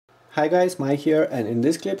Hi guys, Mike here, and in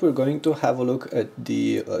this clip we're going to have a look at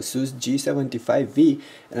the Asus G75V,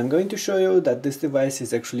 and I'm going to show you that this device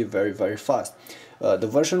is actually very fast. The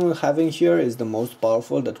version we're having here is the most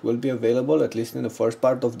powerful that will be available, at least in the first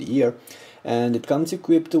part of the year, and it comes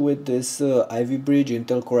equipped with this Ivy Bridge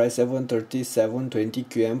Intel Core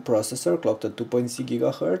i7-3720QM processor clocked at 2.6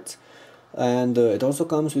 GHz. And it also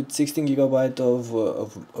comes with 16 GB of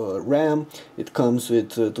RAM. It comes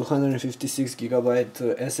with 256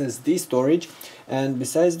 GB SSD storage, and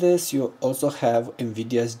besides this you also have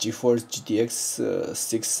Nvidia's GeForce GTX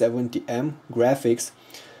 670M graphics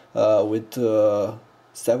with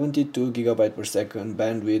 72 GB per second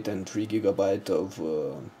bandwidth and 3 GB of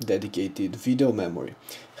dedicated video memory.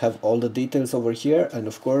 Have all the details over here, and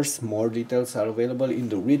of course more details are available in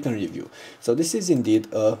the written review. So this is indeed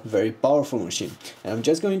a very powerful machine, and I'm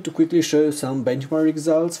just going to quickly show you some benchmark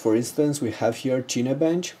results. For instance, we have here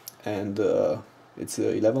Cibebench, and it's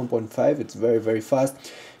 11.5. It's very fast.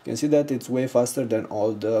 You can see that it's way faster than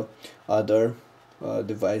all the other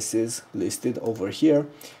devices listed over here.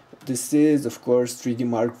 This is of course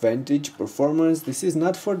PCMark Vantage performance. This is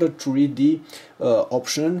not for the 3D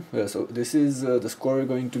option, so this is the score you're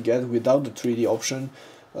going to get without the 3D option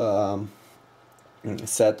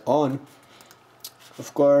set on.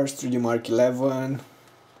 Of course, 3DMark 11,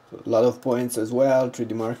 a lot of points as well.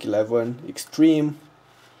 3DMark 11 Extreme,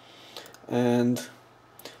 and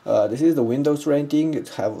this is the Windows rating. It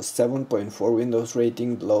has a 7.4 Windows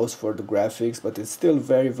rating, lows for the graphics, but it's still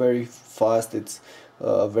very fast. It's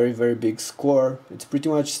a very big score. It's pretty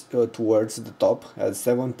much towards the top, as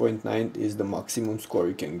 7.9 is the maximum score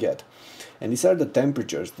you can get. And these are the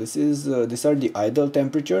temperatures. These are the idle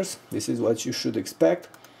temperatures. This is what you should expect.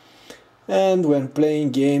 And when playing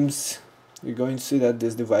games, you're going to see that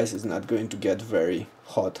this device is not going to get very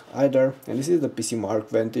hot either. And this is the PCMark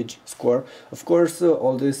Vantage score. Of course,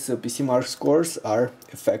 all these PCMark scores are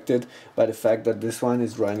affected by the fact that this one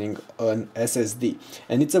is running an SSD,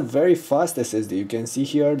 and it's a very fast SSD. You can see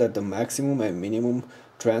here that the maximum and minimum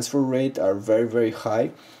transfer rate are very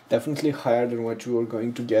high, definitely higher than what you are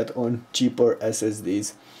going to get on cheaper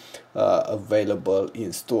SSDs available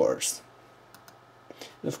in stores.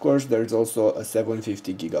 Of course, there's also a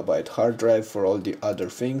 750 GB hard drive for all the other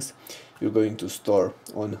things you're going to store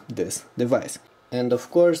on this device. And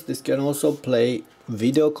of course, this can also play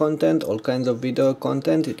video content, all kinds of video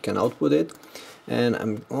content. It can output it. And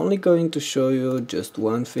I'm only going to show you just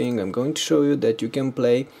one thing. I'm going to show you that you can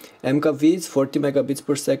play MKVs, 40 megabits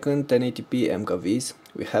per second, 1080p MKVs.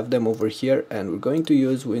 We have them over here, and we're going to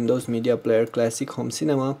use Windows Media Player Classic Home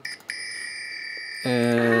Cinema.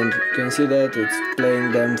 And you can see that it's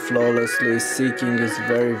playing them flawlessly. Seeking is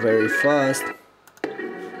very fast,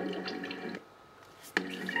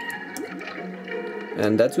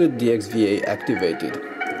 and that's with DXVA activated.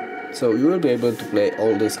 So you will be able to play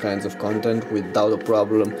all these kinds of content without a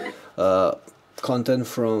problem. Content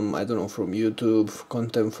from, I don't know, from YouTube,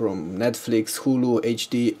 content from Netflix, Hulu,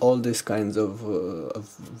 HD, all these kinds of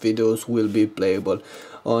videos will be playable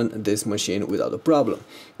on this machine without a problem.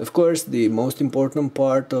 Of course, the most important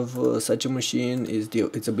part of such a machine is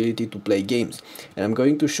its ability to play games. And I'm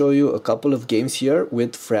going to show you a couple of games here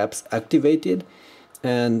with Fraps activated.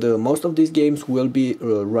 And most of these games will be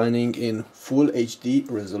running in full HD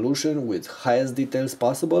resolution with highest details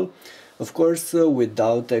possible. Of course,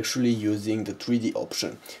 without actually using the 3D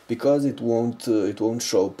option, because it won't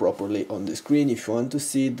show properly on the screen. If you want to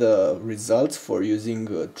see the results for using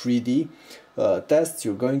 3D tests,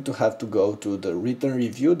 you're going to have to go to the written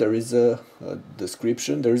review. There is a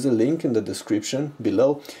description. There is a link in the description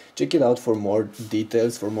below. Check it out for more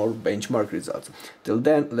details, for more benchmark results. Till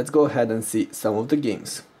then, let's go ahead and see some of the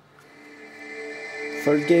games.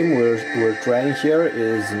 First game we're trying here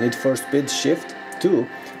is Need for Speed Shift 2.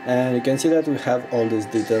 And you can see that we have all these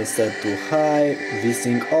details set to high,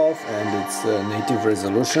 VSync off, and it's native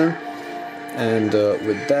resolution. And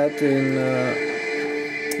with that in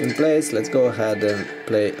place, let's go ahead and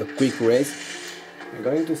play a quick race. You're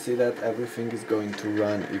going to see that everything is going to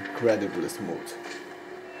run incredibly smooth.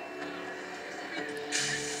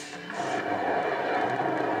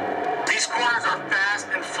 These corners are fast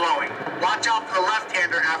and flowing. Watch out for the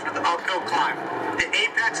left-hander after the uphill climb. The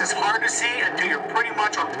apex is hard to see until you're pretty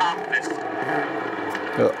much on top of it.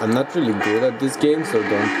 I'm not really good at this game, so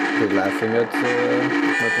don't be laughing at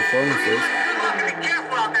my performances. Be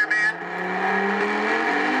careful out there, man.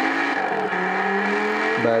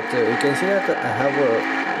 But you can see that I have a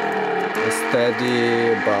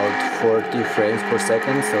steady about 40 frames per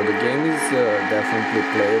second, so the game is definitely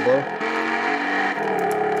playable.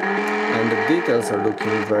 And the details are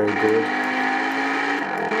looking very good.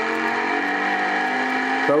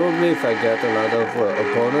 probably if I get a lot of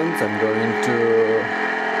opponents, I'm going to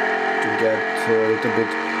get a little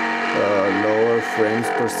bit lower frames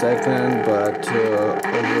per second, but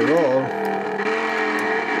overall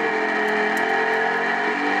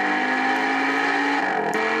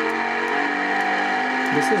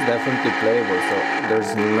this is definitely playable, so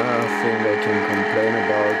there's nothing I can complain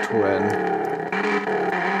about when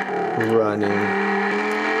running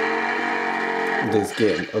this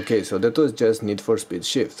game. Okay, so that was just Need for Speed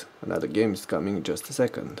Shift. Another game is coming in just a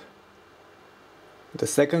second. The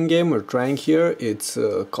second game we're trying here, it's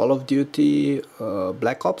Call of Duty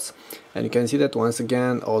Black Ops, and you can see that once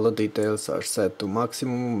again all the details are set to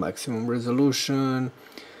maximum resolution.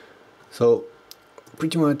 So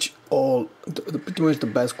pretty much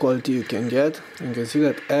the best quality you can get. You can see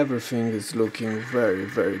that everything is looking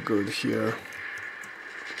very good here,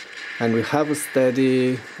 and we have a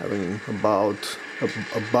steady, about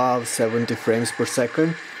above 70 frames per second.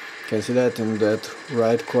 You can see that in that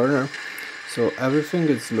right corner. So everything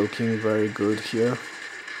is looking very good here,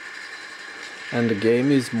 and the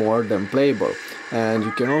game is more than playable, and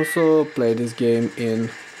you can also play this game in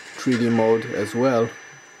 3D mode as well.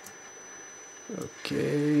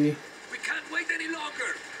 Okay, we can't wait any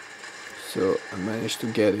longer. So I managed to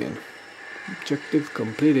get in. Objective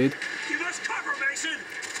completed. Give us cover, Mason.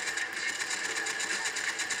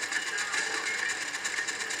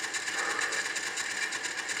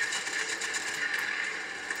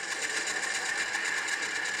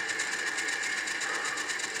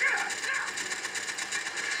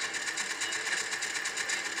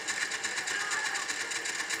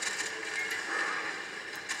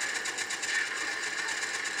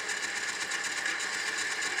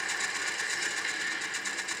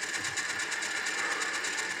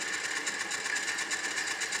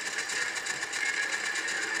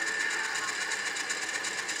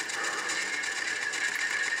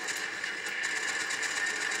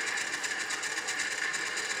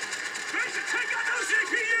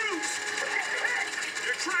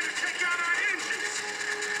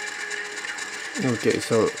 Okay,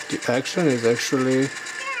 so the action is actually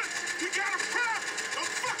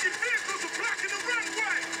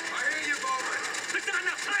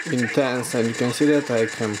intense, and you can see that I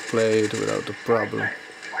can play it without a problem.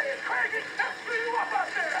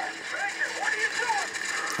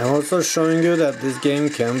 I'm also showing you that this game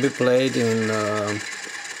can be played in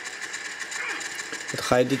at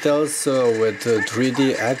high details with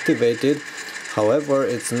 3D activated. However,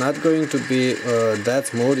 it's not going to be that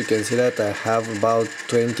smooth. You can see that I have about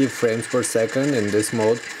 20 frames per second in this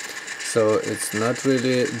mode, so it's not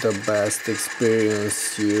really the best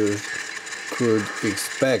experience you could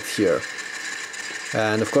expect here.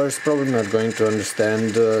 And of course, probably not going to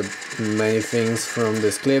understand many things from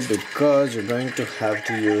this clip, because you're going to have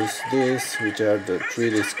to use this, which are the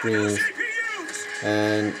 3D screens,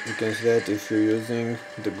 and you can see that if you're using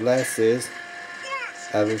the glasses,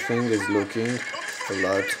 everything is looking a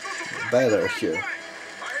lot better here.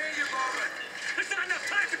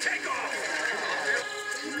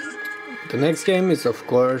 The next game is of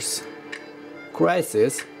course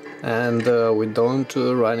Crysis, and we don't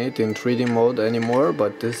run it in 3D mode anymore,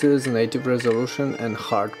 but this is native resolution and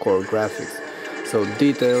hardcore graphics, so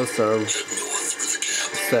details are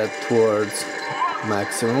set towards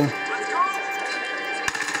maximum.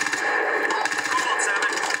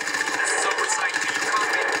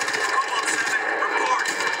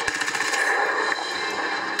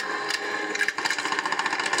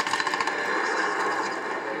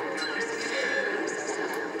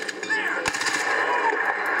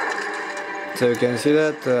 So you can see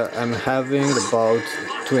that I'm having about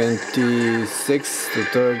 26 to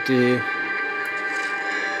 30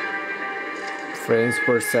 frames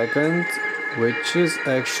per second, which is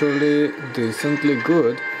actually decently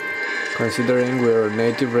good considering we're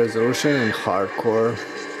native resolution and hardcore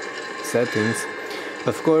settings.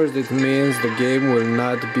 Of course, it means the game will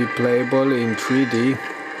not be playable in 3D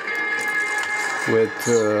with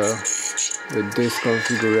this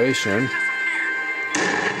configuration.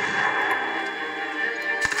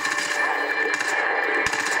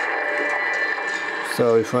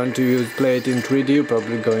 So if you want to play it in 3D, you're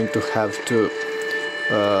probably going to have to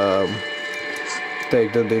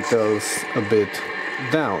take the details a bit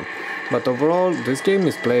down. But overall, this game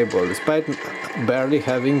is playable. Despite barely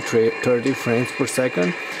having 30 frames per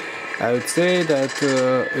second, I would say that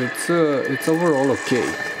it's overall okay.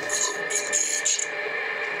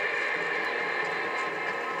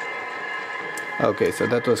 Okay, so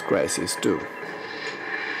that was Crysis 2.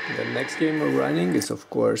 The next game we're running is of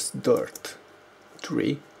course Dirt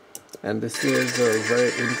 3, and this is a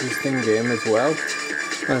very interesting game as well.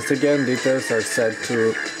 Once again, details are set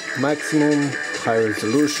to maximum, high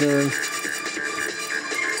resolution,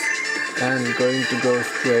 and going to go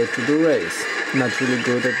straight to the race. Not really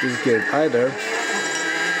good at this game either.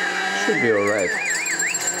 Should be alright.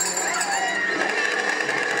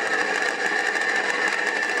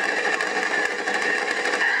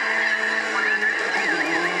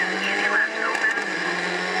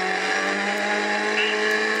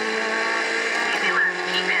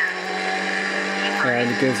 And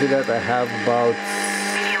you can see that I have about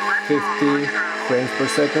 50 frames per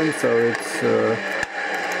second, so it's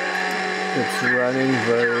running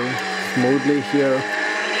very smoothly here.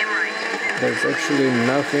 There's actually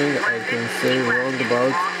nothing I can say wrong about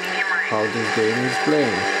how this game is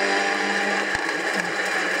playing.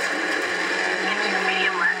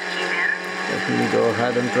 Let me go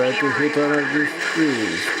ahead and try to hit one of these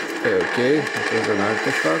trees. Okay, it was an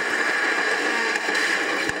artifact.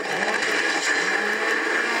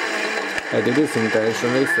 I did this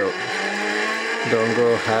intentionally, so don't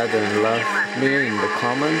go ahead and laugh at me in the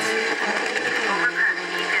comments.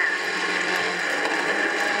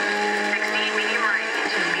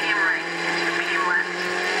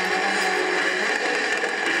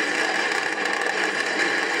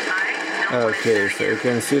 Okay, so you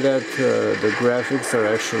can see that the graphics are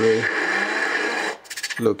actually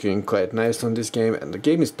looking quite nice on this game, and the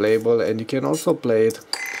game is playable, and you can also play it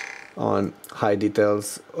on high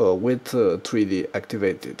details with 3D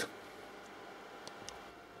activated.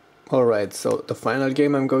 Alright, so the final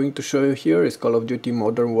game I'm going to show you here is Call of Duty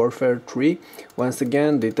Modern Warfare 3. Once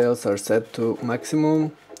again, details are set to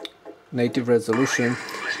maximum, native resolution,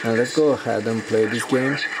 and let's go ahead and play this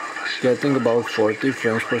game. Getting about 40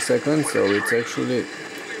 frames per second, so it's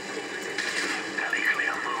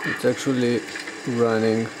actually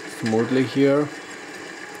running smoothly here.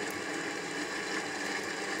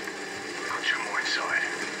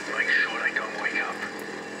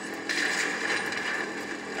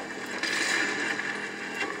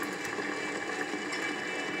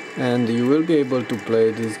 And you will be able to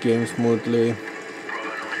play this game smoothly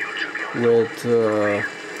with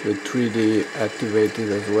 3D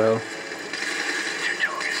activated as well.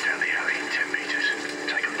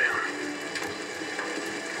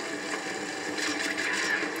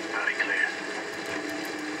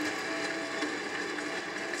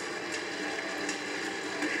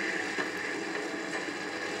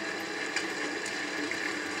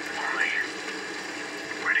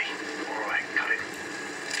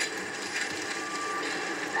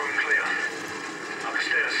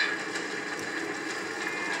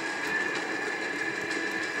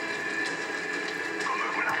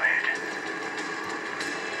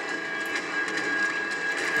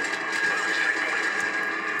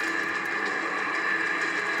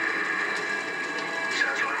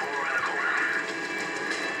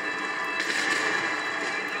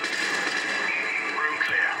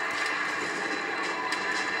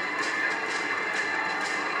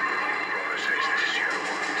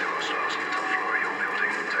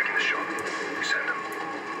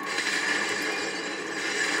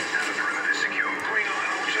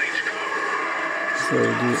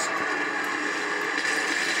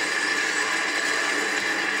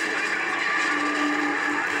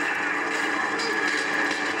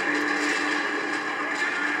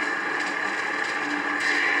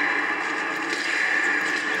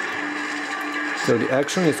 So the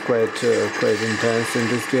action is quite intense in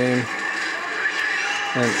this game,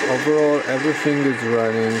 and overall everything is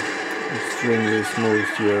running extremely smooth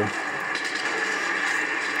here.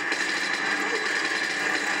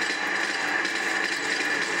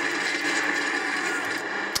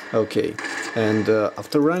 Okay, and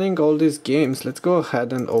after running all these games, let's go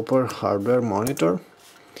ahead and open hardware monitor.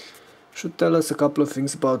 Should tell us a couple of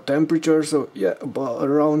things about temperature. So yeah, about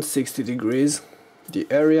around 60 degrees. The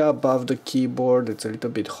area above the keyboard, it's a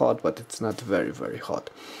little bit hot, but it's not very hot.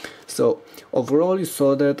 So overall you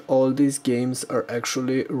saw that all these games are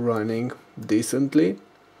actually running decently,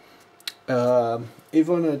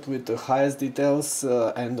 even with the highest details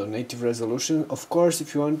and the native resolution. Of course,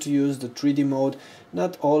 if you want to use the 3D mode,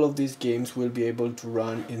 not all of these games will be able to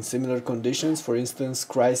run in similar conditions. For instance,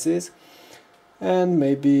 Crysis and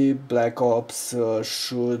maybe Black Ops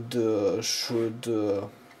should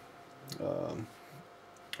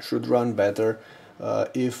run better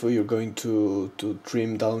if you're going to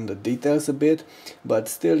trim down the details a bit, but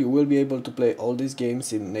still you will be able to play all these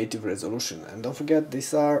games in native resolution. And don't forget,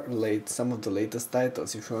 these are some of the latest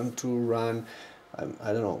titles. If you want to run,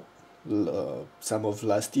 I don't know, some of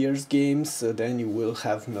last year's games, then you will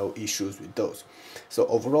have no issues with those. So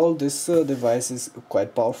overall, this device is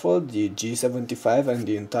quite powerful. The G75 and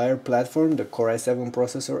the entire platform, the Core i7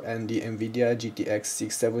 processor and the Nvidia GTX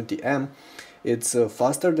 670M, it's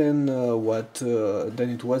faster than than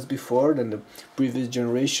it was before, than the previous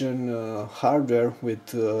generation hardware with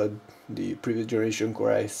the previous generation Core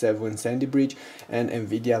i7 Sandy Bridge and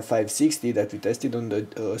Nvidia 560 that we tested on the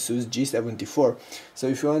Asus G74. So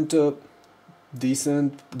if you want a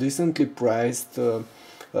decently priced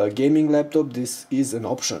gaming laptop, this is an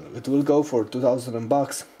option. It will go for 2,000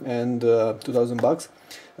 bucks, and 2,000 bucks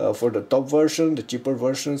for the top version. The cheaper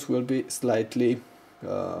versions will be slightly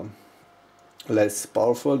less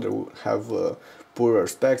powerful. They will have poorer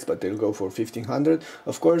specs, but they'll go for 1,500.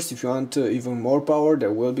 Of course, if you want even more power,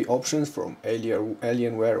 there will be options from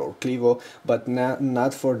Alienware or Clevo, but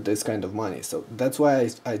not for this kind of money. So that's why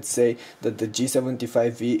I'd say that the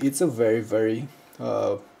G75V, it's a very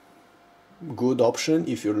good option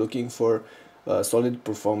if you're looking for solid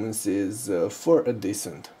performances for a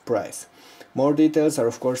decent price. More details are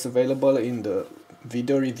of course available in the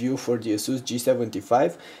video review for the Asus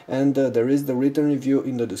G75, and there is the written review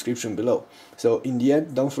in the description below. So in the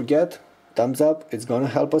end, don't forget, thumbs up, it's gonna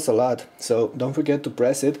help us a lot, so don't forget to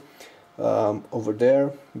press it over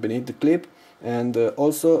there beneath the clip, and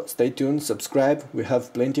also stay tuned, subscribe. We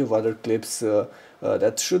have plenty of other clips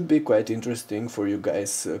that should be quite interesting for you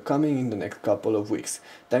guys coming in the next couple of weeks.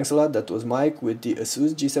 Thanks a lot. That was Mike with the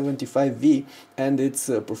Asus G75V and its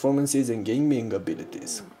performances and gaming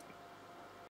abilities.